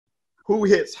Who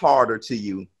hits harder to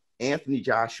you, Anthony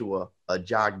Joshua,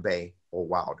 Ajagba, or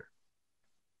Wilder?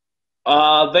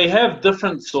 They have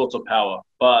different sorts of power,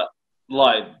 but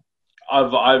like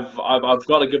I've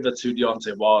got to give it to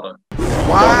Deontay Wilder. Deontay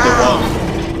Wow.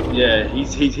 Wilder, yeah,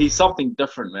 he's something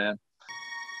different, man.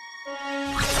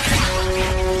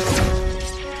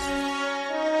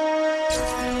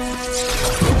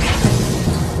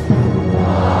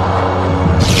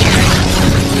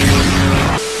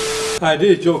 Hi,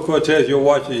 this is Joe Cortez. You're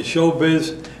watching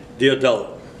ShowBizz, The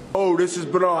Adult. Oh, this is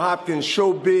Bernard Hopkins,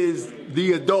 ShowBizz,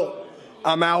 The Adult.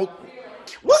 I'm out.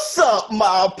 What's up,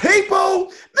 my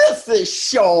people? This is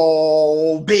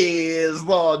ShowBizz,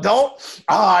 The Adult.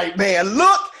 All right, man,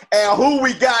 look at who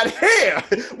we got here.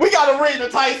 We got to ring the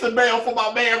Tyson bell for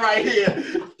my man right here.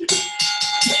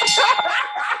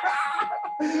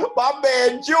 My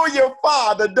man, Junior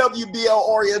Fa, the WBO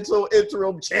Oriental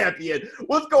Interim Champion.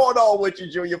 What's going on with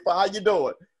you, Junior Fa? How you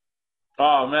doing?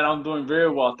 Oh man, I'm doing very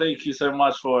well. Thank you so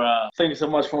much for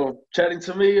chatting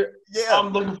to me. Yeah,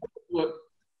 I'm looking forward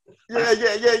to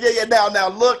it. Yeah. Now,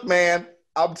 look, man.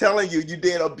 I'm telling you, you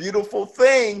did a beautiful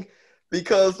thing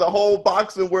because the whole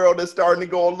boxing world is starting to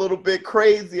go a little bit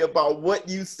crazy about what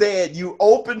you said. You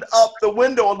opened up the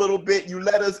window a little bit. You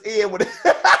let us in with.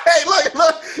 Hey, look,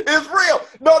 it's real.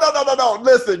 No.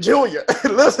 Listen, Junior,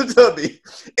 listen to me.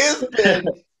 It's been,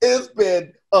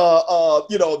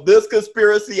 this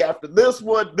conspiracy after this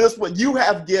one. You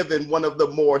have given one of the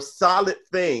more solid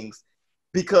things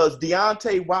because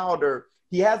Deontay Wilder,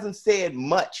 he hasn't said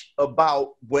much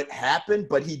about what happened,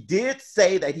 but he did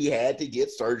say that he had to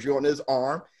get surgery on his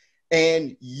arm.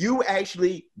 And you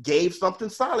actually gave something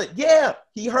solid. Yeah,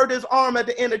 he hurt his arm at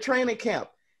the end of training camp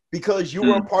because you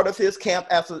were a part of his camp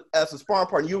as a sparring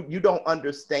partner. You don't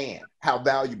understand how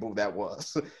valuable that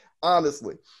was,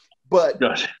 honestly. But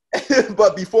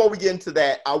but before we get into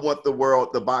that, I want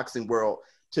the boxing world,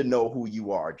 to know who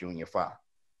you are, Junior Fa.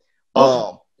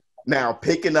 Now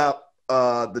picking up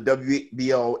the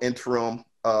WBO interim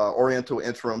Oriental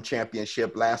Interim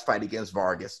Championship, last fight against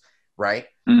Vargas, right?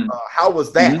 How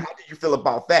was that? How did you feel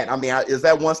about that? I mean, is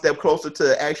that one step closer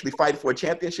to actually fighting for a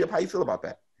championship? How you feel about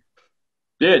that?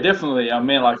 Yeah, definitely. I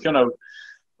mean,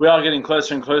 we are getting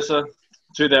closer and closer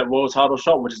to that world title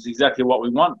shot, which is exactly what we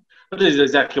want. But it is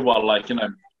exactly what,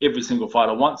 every single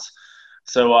fighter wants.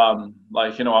 So, I'm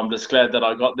just glad that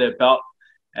I got that belt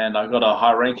and I got a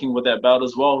high ranking with that belt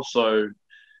as well. So,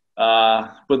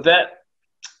 with that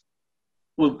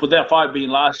fight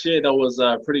being last year, that was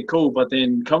pretty cool. But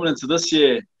then coming into this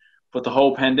year, with the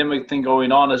whole pandemic thing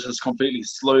going on, it's just completely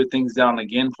slowed things down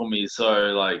again for me.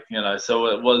 So, so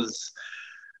it was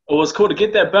cool to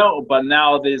get that belt, but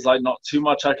now there's not too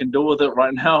much I can do with it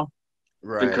right now.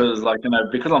 Right. Because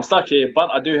because I'm stuck here, but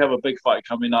I do have a big fight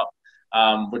coming up,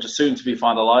 which is soon to be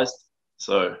finalized.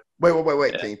 So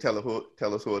wait. Yeah. Can you tell us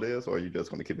who it is, or are you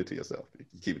just going to keep it to yourself? You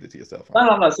keep it to yourself.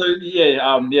 Huh? No. So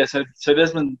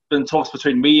there's been talks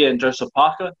between me and Joseph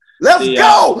Parker. Let's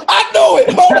go! I knew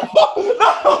it. No,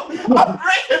 I'm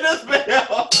breaking this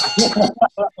bell.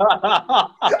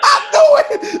 I knew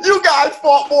it. You guys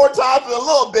fought more times in a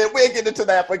little bit. We'll get into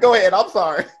that, but go ahead. I'm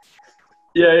sorry.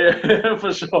 Yeah,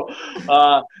 for sure.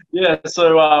 So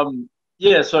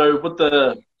with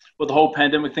the whole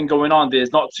pandemic thing going on,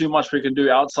 there's not too much we can do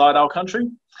outside our country.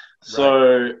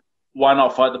 So why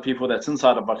not fight the people that's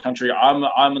inside of our country?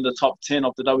 I'm in the top 10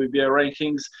 of the WBO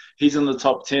rankings. He's in the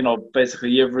top 10 of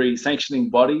basically every sanctioning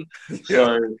body.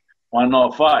 So why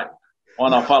not fight?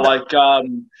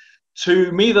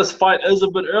 To me, this fight is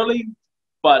a bit early,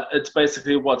 but it's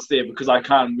basically what's there because I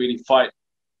can't really fight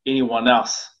anyone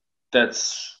else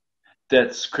that's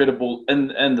credible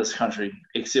in this country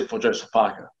except for Joseph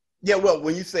Parker. Yeah, well,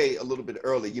 when you say a little bit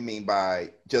early, you mean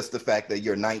by just the fact that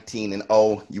you're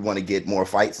 19-0, you want to get more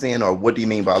fights in, or what do you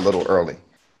mean by a little early?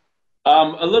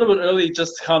 A little bit early,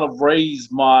 just to kind of raise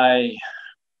my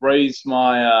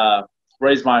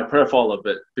profile a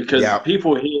bit because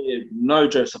people here know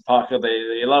Joseph Parker.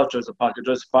 They love Joseph Parker.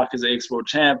 Joseph Parker's an ex-world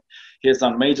champ. He has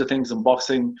done major things in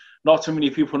boxing. Not too many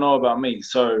people know about me,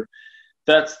 so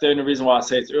that's the only reason why I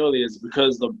say it's early is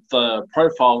because the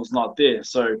profile is not there.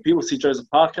 So people see Joseph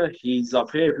Parker, he's up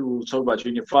here. People will talk about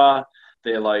Junior Fa.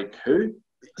 They're like, who?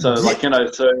 So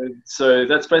so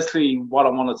that's basically what I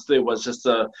wanted to do was just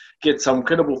to get some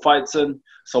credible fights in.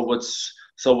 So it's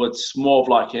more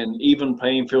of an even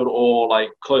playing field or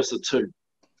closer to.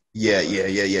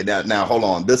 Yeah. Now, hold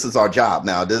on. This is our job.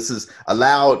 Now, this is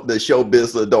allowed the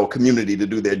showbiz adult community to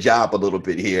do their job a little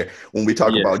bit here. When we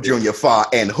talk about Junior Fa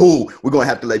and who, we're going to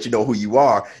have to let you know who you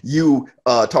are. You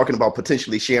talking about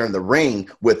potentially sharing the ring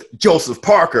with Joseph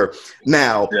Parker.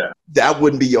 Now, that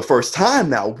wouldn't be your first time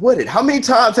now, would it? How many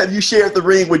times have you shared the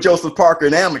ring with Joseph Parker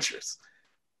in amateurs?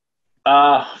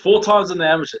 4 times in the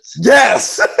amateurs.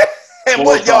 Yes. And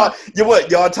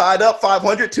y'all tied up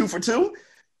 500, 2 for 2?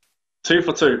 2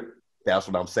 for 2. That's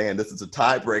what I'm saying. This is a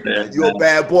tiebreaker. Yeah, you're a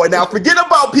bad boy. Now forget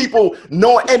about people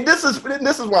knowing, and this is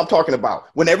what I'm talking about.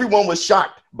 When everyone was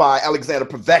shocked by Alexander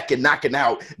Povetkin knocking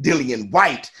out Dillian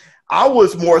White, I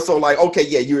was more so like, okay,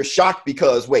 yeah, you're shocked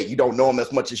because wait, you don't know him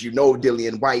as much as you know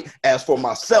Dillian White. As for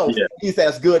myself, he's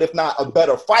as good, if not a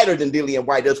better fighter than Dillian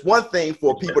White. It's one thing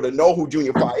for people to know who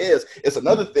Junior Fa is. It's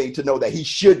another thing to know that he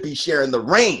should be sharing the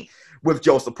ring with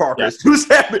Joseph Parker. It's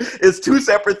two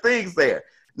separate things there.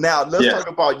 Now, let's talk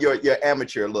about your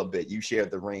amateur a little bit. You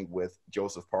shared the ring with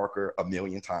Joseph Parker 1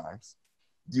 million times.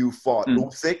 You fought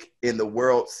Usyk in the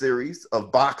World Series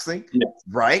of Boxing,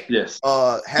 right? Yes.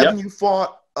 Haven't you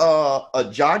fought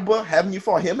Ajagba? Haven't you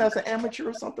fought him as an amateur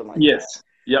or something like that?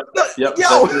 Yep.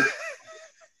 Yo!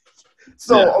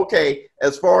 So, okay,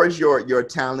 as far as your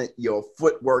talent, your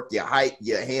footwork, your height,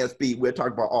 your hand speed, we'll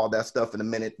talk about all that stuff in a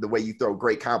minute, the way you throw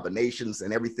great combinations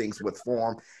and everything's with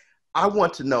form. I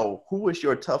want to know, who was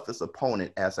your toughest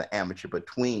opponent as an amateur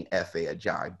between Efe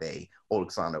Ajagba,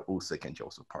 Alexander Usyk, and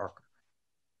Joseph Parker?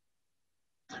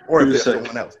 Or if there's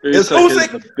someone else.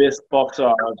 Usyk is the best boxer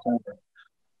I've seen.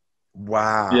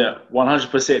 Wow. Yeah,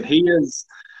 100%.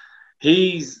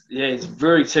 He's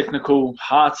very technical,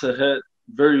 hard to hit,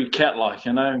 very cat-like,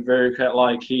 very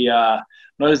cat-like. He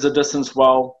knows the distance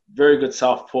well, very good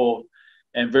southpaw,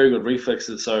 and very good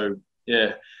reflexes. So,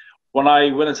 yeah. When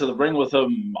I went into the ring with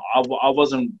him, I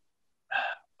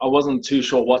wasn't too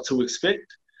sure what to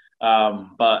expect.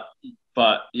 But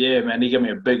yeah, man, he gave me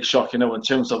a big shock, in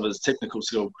terms of his technical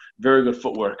skill. Very good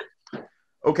footwork.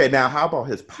 Okay, now how about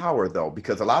his power though?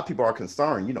 Because a lot of people are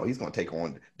concerned, he's going to take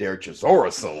on Derek Chisora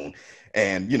soon.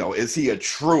 And, is he a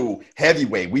true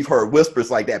heavyweight? We've heard whispers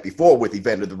like that before with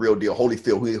Evander the Real Deal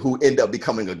Holyfield, who ended up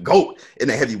becoming a GOAT in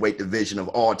the heavyweight division of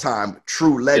all time,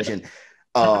 true legend.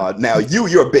 Now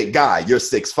you're a big guy. You're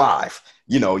 6'5".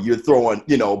 You're throwing,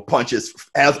 punches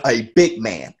as a big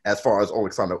man as far as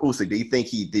Alexander Usyk. Do you think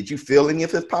did you feel any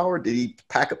of his power? Did he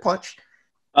pack a punch?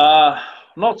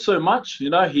 Not so much.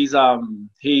 He's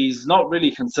not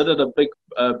really considered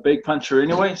a big puncher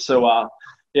anyway. So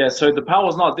so the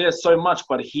power's not there so much,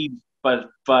 but he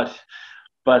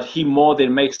more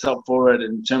than makes up for it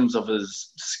in terms of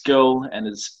his skill and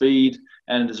his speed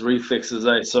and his reflexes.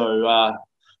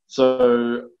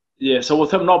 So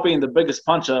with him not being the biggest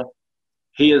puncher,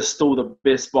 he is still the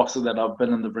best boxer that I've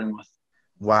been in the ring with.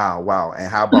 Wow.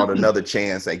 And how about another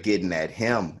chance at getting at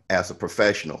him as a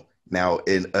professional? Now,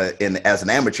 as an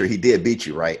amateur, he did beat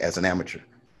you, right? As an amateur.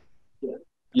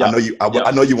 Yeah. I know you.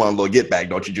 I know you want a little get back,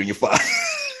 don't you, Junior Fa?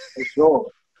 For sure.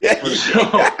 For sure.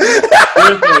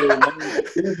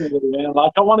 Definitely, man.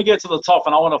 Like, I want to get to the top,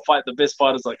 and I want to fight the best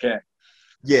fighters I can.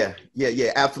 Yeah,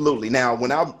 absolutely. Now,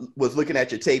 when I was looking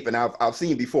at your tape, and I've seen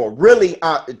you before, really,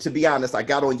 to be honest, I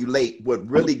got on you late. What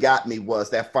really got me was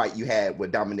that fight you had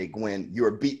with Dominic Gwynn. You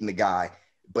were beating the guy,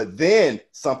 but then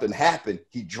something happened.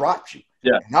 He dropped you.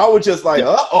 Yeah. And I was just like,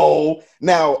 uh-oh.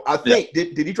 Now, I think,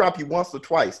 did he drop you once or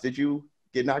twice? Did you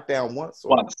get knocked down once?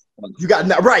 Once. You got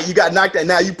knocked down.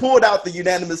 Now, you pulled out the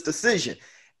unanimous decision.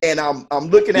 And I'm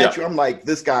looking at you. I'm like,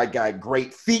 this guy got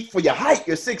great feet for your height.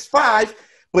 You're 6'5",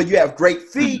 but you have great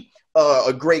feet,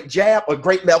 a great jab, a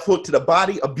great left hook to the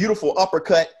body, a beautiful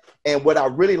uppercut. And what I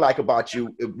really like about you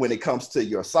when it comes to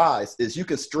your size is you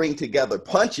can string together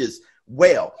punches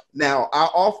well. Now, I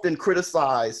often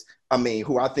criticize,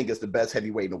 who I think is the best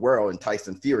heavyweight in the world, and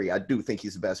Tyson Fury. I do think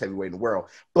he's the best heavyweight in the world.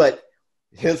 But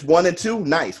his 1 and 2,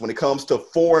 nice. When it comes to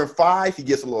 4 and 5, he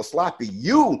gets a little sloppy.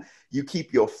 You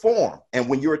keep your form. And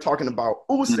when you were talking about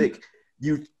Usyk,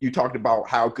 you talked about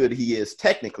how good he is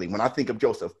technically. When I think of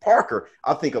Joseph Parker,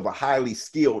 I think of a highly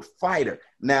skilled fighter.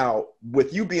 Now,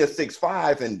 with you being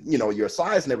 6'5" and, your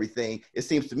size and everything, it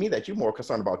seems to me that you're more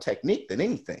concerned about technique than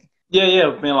anything.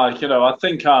 Yeah.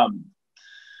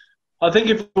 I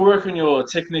think if you work on your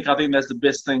technique, I think that's the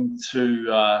best thing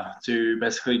to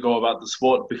basically go about the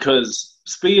sport, because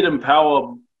speed and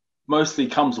power mostly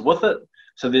comes with it.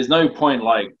 So there's no point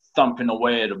like thumping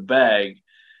away at a bag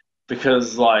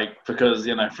because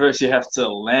first you have to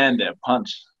land that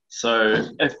punch. So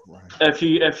if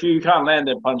you can't land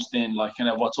that punch, then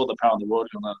what's all the power in the world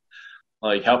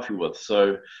gonna help you with?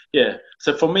 So yeah.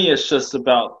 So for me, it's just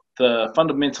about the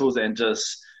fundamentals and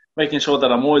just making sure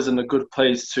that I'm always in a good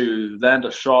place to land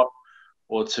a shot,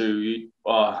 or to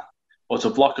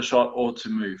block a shot, or to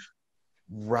move.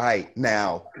 Right.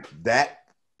 Now, that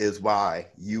is why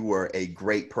you were a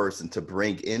great person to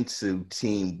bring into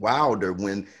Team Wilder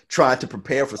when trying to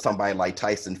prepare for somebody like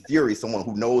Tyson Fury, someone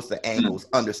who knows the angles,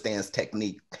 understands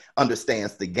technique,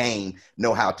 understands the game,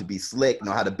 know how to be slick,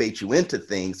 know how to bait you into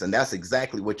things. And that's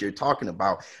exactly what you're talking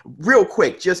about. Real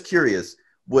quick, just curious,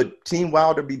 would Team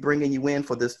Wilder be bringing you in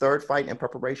for this third fight in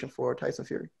preparation for Tyson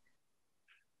Fury?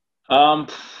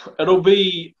 It'll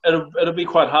be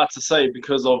quite hard to say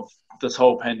because of this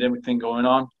whole pandemic thing going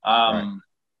on. Right.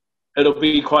 It'll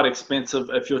be quite expensive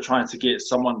if you're trying to get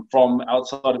someone from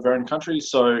outside of your own country.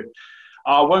 So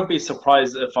I won't be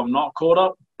surprised if I'm not caught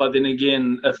up. But then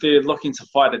again, if they're looking to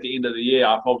fight at the end of the year,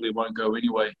 I probably won't go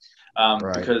anyway,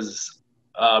 because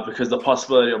the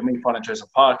possibility of me fighting Joseph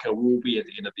Parker will be at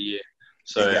the end of the year.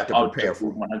 So I'll prepare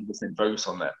for 100% focus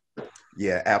on that.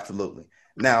 Yeah, absolutely.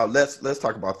 Now let's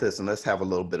talk about this, and let's have a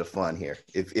little bit of fun here,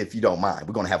 if you don't mind.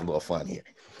 We're going to have a little fun here.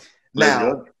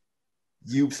 Now,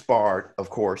 you've sparred, of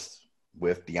course,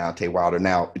 with Deontay Wilder.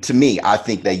 Now, to me, I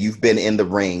think that you've been in the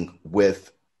ring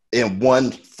in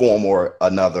one form or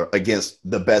another against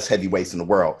the best heavyweights in the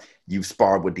world. You've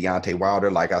sparred with Deontay Wilder.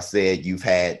 Like I said, you've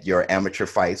had your amateur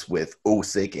fights with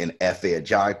Usyk and Efe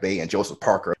Ajagba and Joseph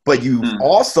Parker. But you've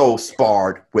also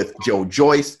sparred with Joe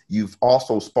Joyce. You've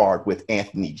also sparred with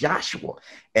Anthony Joshua.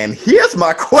 And here's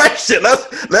my question.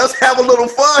 Let's have a little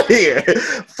fun here.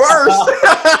 First,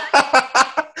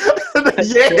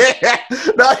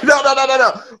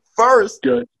 No. First,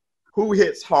 good. Who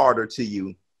hits harder to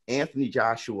you, Anthony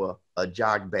Joshua,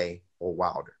 Ajagba, or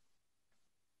Wilder?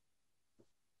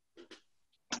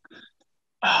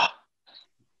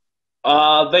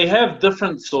 They have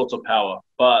different sorts of power,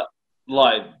 but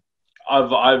like I've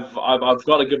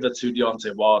got to give it to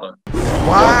Deontay Wilder.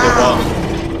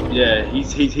 Wow. Yeah,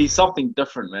 he's something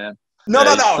different, man. No.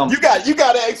 You got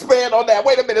to expand on that.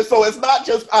 Wait a minute. So it's not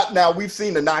just now we've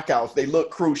seen the knockouts; they look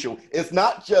crucial. It's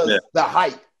not just the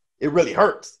height; it really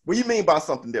hurts. What do you mean by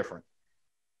something different?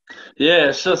 Yeah,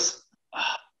 it's just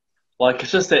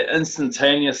that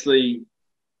instantaneously,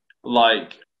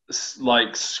 like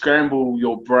scramble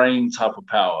your brain type of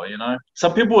power. You know,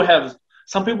 some people have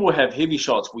heavy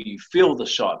shots where you feel the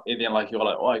shot, and then you're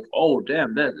like, oh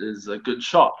damn, that is a good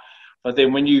shot. But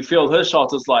then when you feel her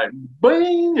shot, it's like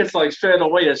bing! It's like straight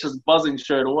away. It's just buzzing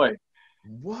straight away.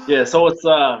 What? Yeah. So it's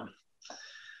I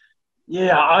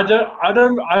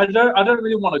don't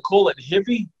really want to call it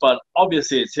heavy, but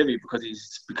obviously it's heavy because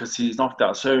he's knocked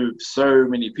out so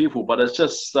many people. But it's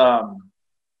just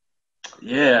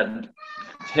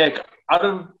heck, I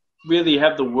don't really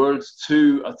have the words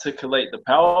to articulate the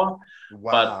power.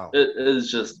 Wow. But it is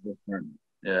just different.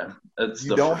 Yeah, it's.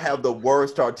 You don't have the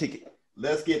words to articulate.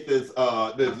 Let's get this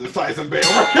Tyson Bell.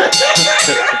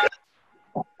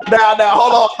 Now,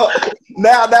 hold on.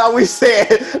 Now we're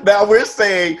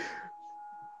saying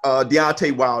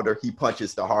Deontay Wilder, he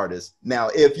punches the hardest. Now,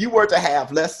 if you were to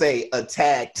have, let's say, a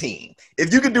tag team,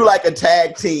 if you could do like a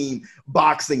tag team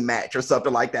boxing match or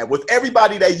something like that with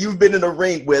everybody that you've been in the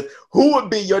ring with, who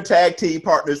would be your tag team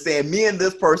partner saying, me and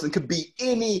this person could be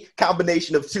any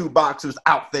combination of two boxers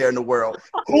out there in the world?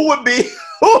 Who would be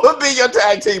your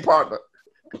tag team partner?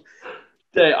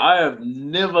 Jay, I have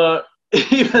never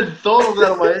even thought of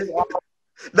that way.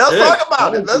 Let's talk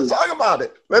about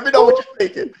it. Let me know what you're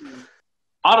thinking.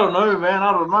 I don't know, man.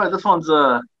 I don't know. This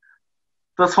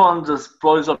one just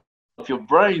blows up your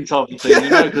brain type of thing, you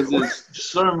know, because there's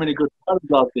so many good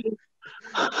fighters out there.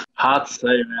 Hard to say,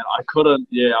 man.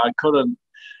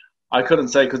 I couldn't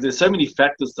say because there's so many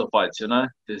factors to fights, you know.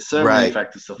 There's so many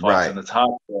factors to fights, and it's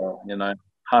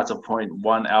hard to point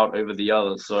one out over the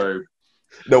other. So.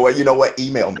 You know what?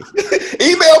 Email me.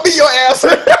 Email me your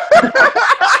answer.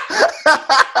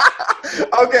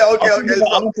 Okay.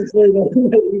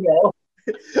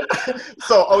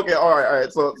 So all right.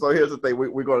 So here's the thing.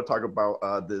 We're going to talk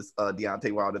about this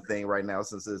Deontay Wilder thing right now,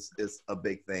 since it's a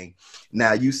big thing.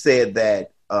 Now, you said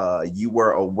that you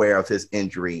were aware of his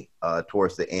injury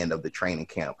towards the end of the training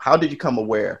camp. How did you come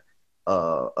aware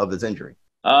of his injury?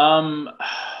 I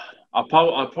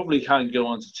probably can't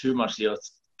go into too much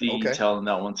detail on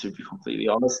that one, to be completely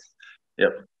honest.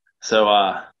 Yep. So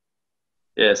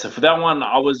so for that one,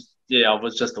 I was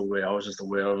just aware. I was just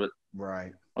aware of it.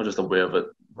 Right. I was just aware of it.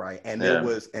 Right. And it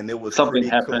was something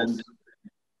happened. Close.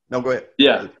 No, go ahead.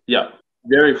 Yeah.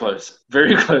 Very close.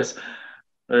 Very close.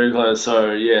 Very close.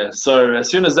 So so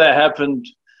as soon as that happened,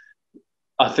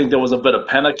 I think there was a bit of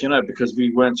panic, you know, because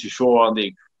we weren't too sure on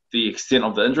the extent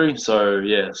of the injury. So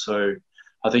so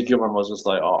I think everyone was just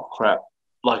like, oh crap.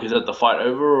 like, is it the fight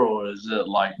over, or is it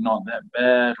like not that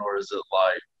bad, or is it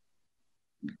like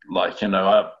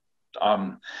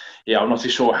yeah, I'm not too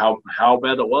sure how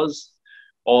bad it was.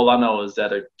 All I know is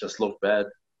that it just looked bad.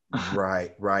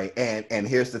 Right, right. And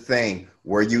here's the thing.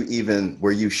 Were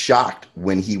you shocked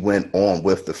when he went on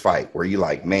with the fight? Were you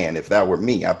like, man, if that were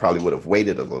me, I probably would have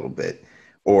waited a little bit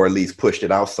or at least pushed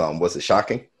it out some? Was it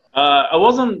shocking? It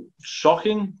wasn't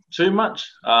shocking too much.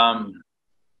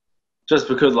 Just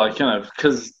because,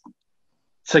 because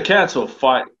to cancel a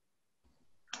fight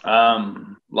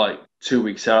like 2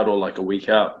 weeks out or like a week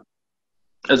out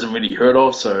isn't really heard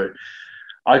of. So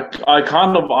I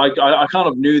kind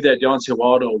of knew that Deontay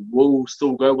Wilder will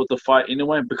still go with the fight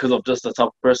anyway because of just the type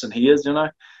of person he is,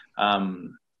 like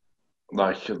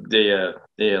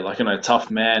they're tough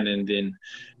man, and then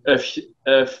if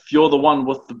you're the one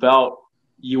with the belt,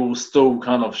 you will still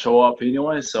kind of show up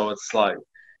anyway. So it's like,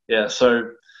 yeah, so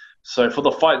for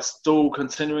the fight still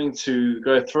continuing to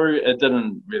go through, it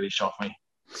didn't really shock me,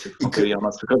 to be completely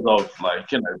honest, because of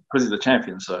because he's the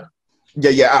champion. So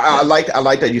Yeah. I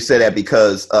like that you said that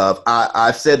because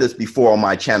I've said this before on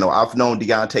my channel. I've known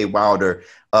Deontay Wilder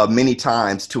many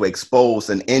times to expose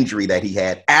an injury that he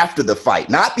had after the fight,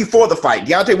 not before the fight.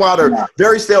 Deontay Wilder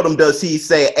very seldom does he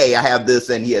say, "Hey, I have this,"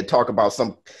 and he had talk about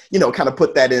some, kind of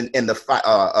put that in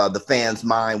the fans'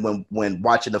 mind when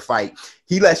watching the fight.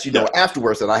 He lets you know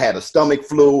afterwards that I had a stomach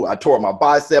flu, I tore my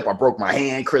bicep, I broke my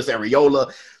hand, Chris Areola.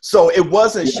 So it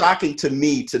wasn't shocking to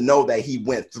me to know that he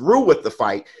went through with the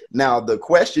fight. Now, the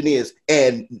question is,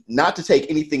 and not to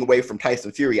take anything away from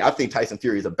Tyson Fury, I think Tyson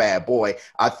Fury is a bad boy.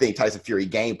 I think Tyson Fury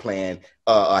game plan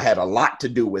had a lot to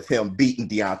do with him beating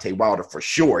Deontay Wilder for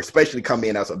sure, especially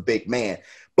coming in as a big man.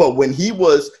 But when he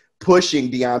was pushing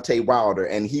Deontay Wilder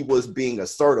and he was being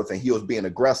assertive and he was being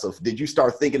aggressive, did you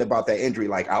start thinking about that injury?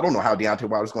 Like, I don't know how Deontay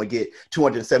Wilder's going to get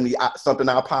 270 something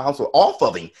odd pounds off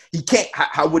of him. He can't.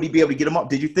 How would he be able to get him up?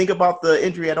 Did you think about the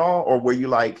injury at all, or were you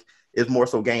like, it's more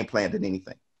so game plan than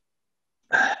anything?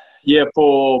 Yeah,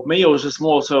 for me, it was just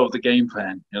more so of the game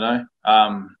plan,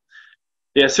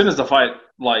 as soon as the fight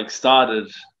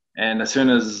started, and as soon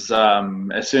as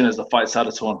the fight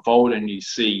started to unfold, and you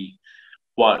see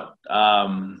what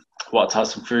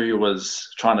Tyson Fury was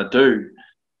trying to do,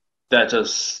 that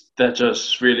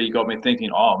just really got me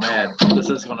thinking, oh man, this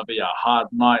is going to be a hard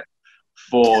night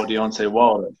for Deontay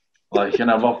Wilder. I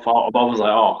was like,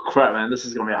 oh crap, man, this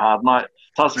is going to be a hard night.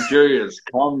 Tyson Fury has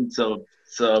come to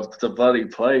bloody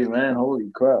play, man. Holy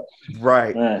crap.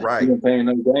 Right, man, right. He's been playing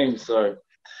no games, so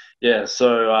yeah,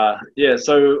 so I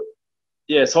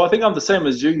think I'm the same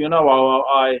as you.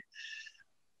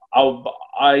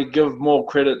 I give more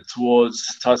credit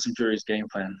towards Tyson Fury's game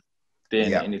plan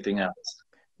than anything else.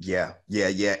 Yeah.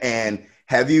 And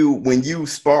when you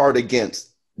sparred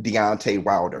against Deontay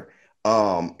Wilder,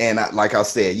 like I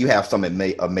said, you have some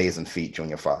amazing feet,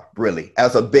 Junior Fa. Really,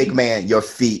 as a big man, your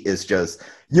feet is just,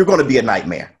 you're going to be a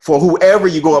nightmare for whoever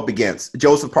you go up against.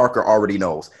 Joseph Parker already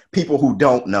knows. People who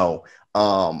don't know,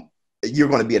 you're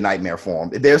going to be a nightmare for him.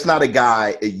 There's not a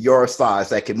guy your size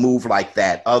that can move like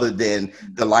that other than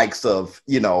the likes of,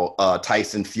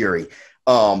 Tyson Fury.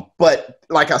 But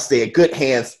like I said, good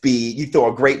hand speed, you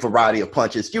throw a great variety of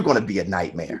punches, you're going to be a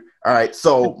nightmare. All right.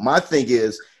 So my thing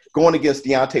is going against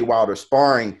Deontay Wilder,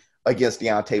 sparring against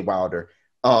Deontay Wilder,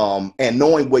 and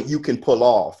knowing what you can pull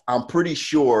off. I'm pretty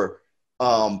sure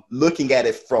looking at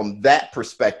it from that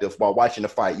perspective while watching the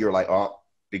fight, you're like, oh,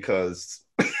 because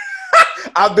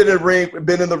I've been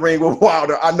in the ring with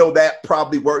Wilder. I know that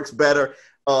probably works better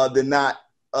than not.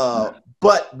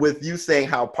 But with you saying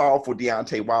how powerful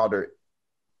Deontay Wilder,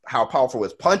 how powerful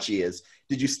his punch is,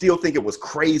 did you still think it was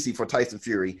crazy for Tyson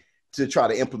Fury to try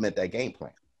to implement that game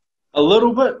plan? A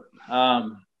little bit,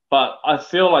 but I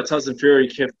feel like Tyson Fury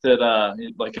kept it,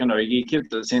 he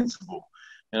kept it sensible.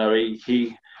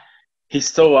 He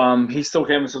still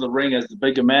came into the ring as the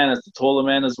bigger man, as the taller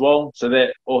man as well. So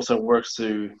that also works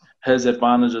to his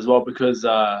advantage as well, because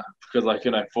for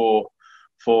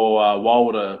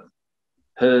Wilder,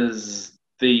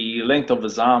 the length of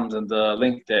his arms and the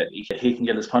length that he can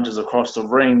get his punches across the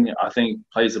ring, I think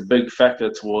plays a big factor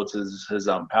towards his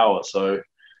power. So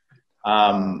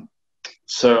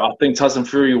I think Tyson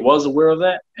Fury was aware of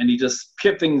that, and he just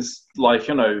kept things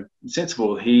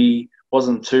sensible. He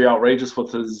wasn't too outrageous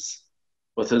with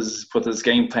his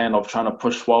game plan of trying to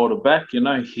push Wilder back.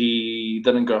 He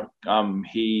didn't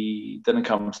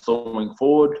come storming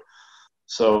forward.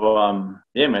 So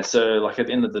man. So at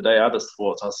the end of the day, I just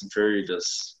thought Tyson Fury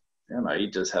he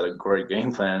just had a great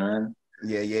game plan, man.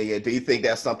 Yeah. Do you think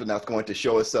that's something that's going to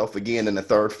show itself again in the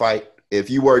third fight? If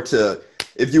you were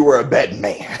a betting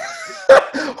man,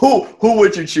 Who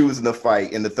would you choose in the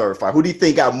fight, in the third fight? Who do you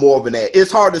think got more of an edge?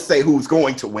 It's hard to say who's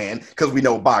going to win because we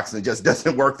know boxing just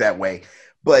doesn't work that way.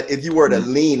 But if you were to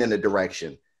lean in a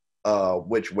direction,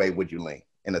 which way would you lean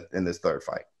in this third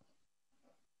fight?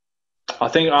 I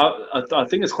think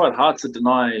it's quite hard to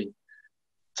deny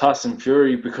Tyson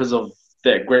Fury because of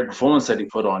that great performance that he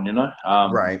put on.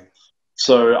 Right.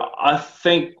 So I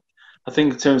think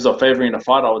in terms of favoring a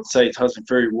fight, I would say Tyson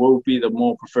Fury will be the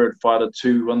more preferred fighter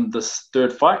to win this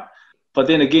third fight. But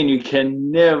then again, you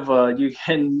can never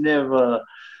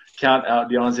count out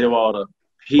Deontay Wilder.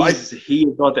 He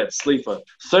got that sleeper.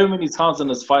 So many times in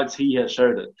his fights, he has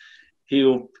showed it. He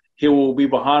will be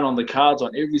behind on the cards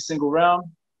on every single round,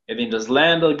 and then just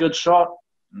land a good shot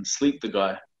and sleep the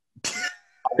guy.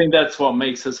 I think that's what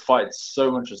makes his fights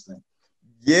so interesting.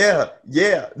 Yeah.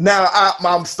 Now,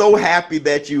 I'm so happy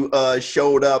that you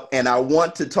showed up, and I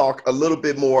want to talk a little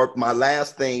bit more. My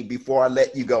last thing before I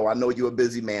let you go, I know you're a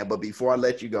busy man, but before I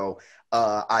let you go,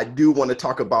 I do want to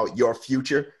talk about your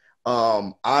future.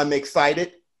 I'm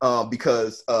excited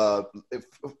because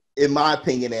in my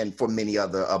opinion, and for many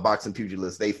other boxing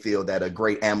pugilists, they feel that a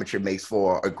great amateur makes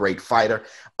for a great fighter.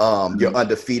 You're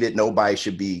undefeated. No one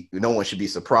should be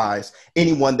surprised.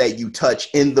 Anyone that you touch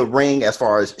in the ring, as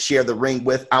far as share the ring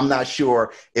with, I'm not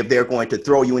sure if they're going to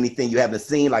throw you anything you haven't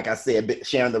seen. Like I said,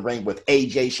 sharing the ring with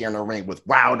AJ, sharing the ring with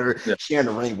Wilder, sharing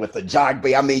the ring with the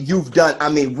Jogbe. I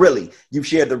mean, really, you've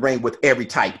shared the ring with every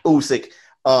type, Usyk.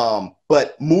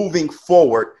 But moving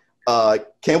forward,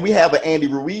 can we have an Andy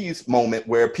Ruiz moment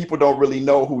where people don't really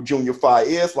know who Junior Fa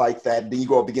is like that? Then you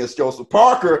go up against Joseph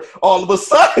Parker, all of a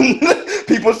sudden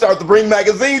people start the Ring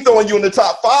magazine throwing you in the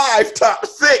top 5, top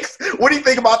 6. What do you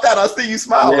think about that? I see you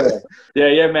smiling.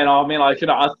 Yeah, man. I mean, I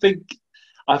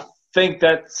think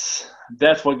that's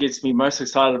what gets me most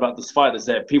excited about this fight, is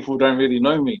that people don't really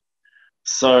know me.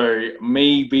 So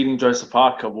me beating Joseph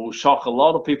Parker will shock a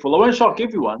lot of people. It won't shock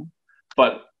everyone,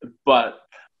 but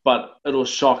it'll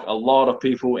shock a lot of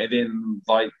people. And then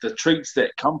like the treats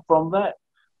that come from that,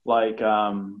 like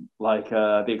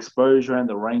the exposure and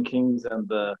the rankings and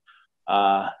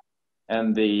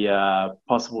the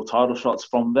possible title shots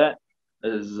from that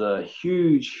is a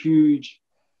huge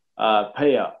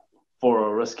payout for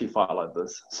a risky fight like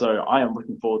this. So I am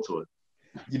looking forward to it.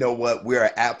 You know what? We're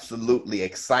absolutely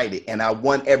excited. And I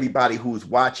want everybody who's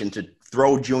watching to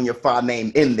throw Junior Fa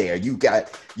name in there. You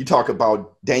talk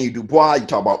about Daniel Dubois, you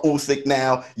talk about Usyk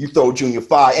now, you throw Junior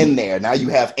Fa in there. Now you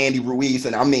have Andy Ruiz.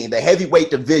 And I mean, the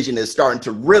heavyweight division is starting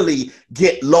to really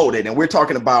get loaded. And we're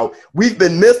talking about, we've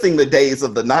been missing the days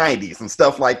of the 90s and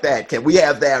stuff like that. Can we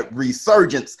have that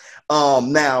resurgence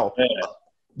now?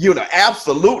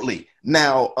 Absolutely.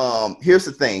 Now, here's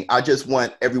the thing. I just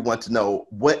want everyone to know,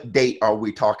 what date are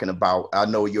we talking about? I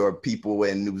know your people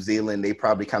in New Zealand, they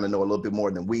probably kind of know a little bit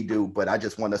more than we do, but I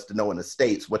just want us to know in the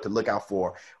States what to look out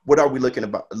for. What are we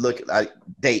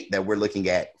date that we're looking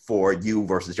at for you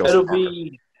versus Joseph Parker?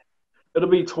 It'll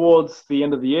be towards the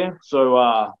end of the year.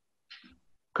 So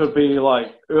could be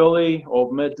like early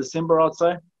or mid-December, I'd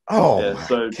say. Oh, yeah,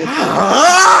 so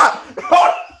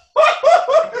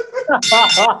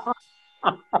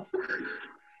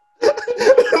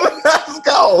let's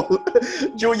go.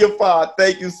 Junior Fa,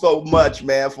 thank you so much,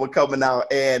 man, for coming out.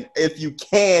 And if you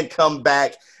can come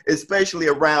back, especially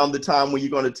around the time when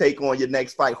you're going to take on your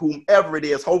next fight, whomever it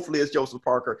is, hopefully it's Joseph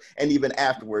Parker, and even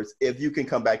afterwards, if you can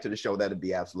come back to the show, that'd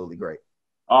be absolutely great.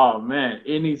 Oh, man,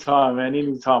 anytime, man,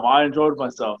 anytime. I enjoyed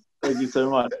myself. Thank you so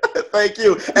much. Thank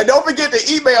you. And don't forget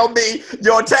to email me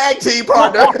your tag team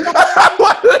partner.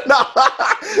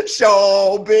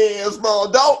 ShowBizz,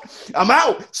 no, don't. I'm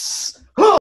out.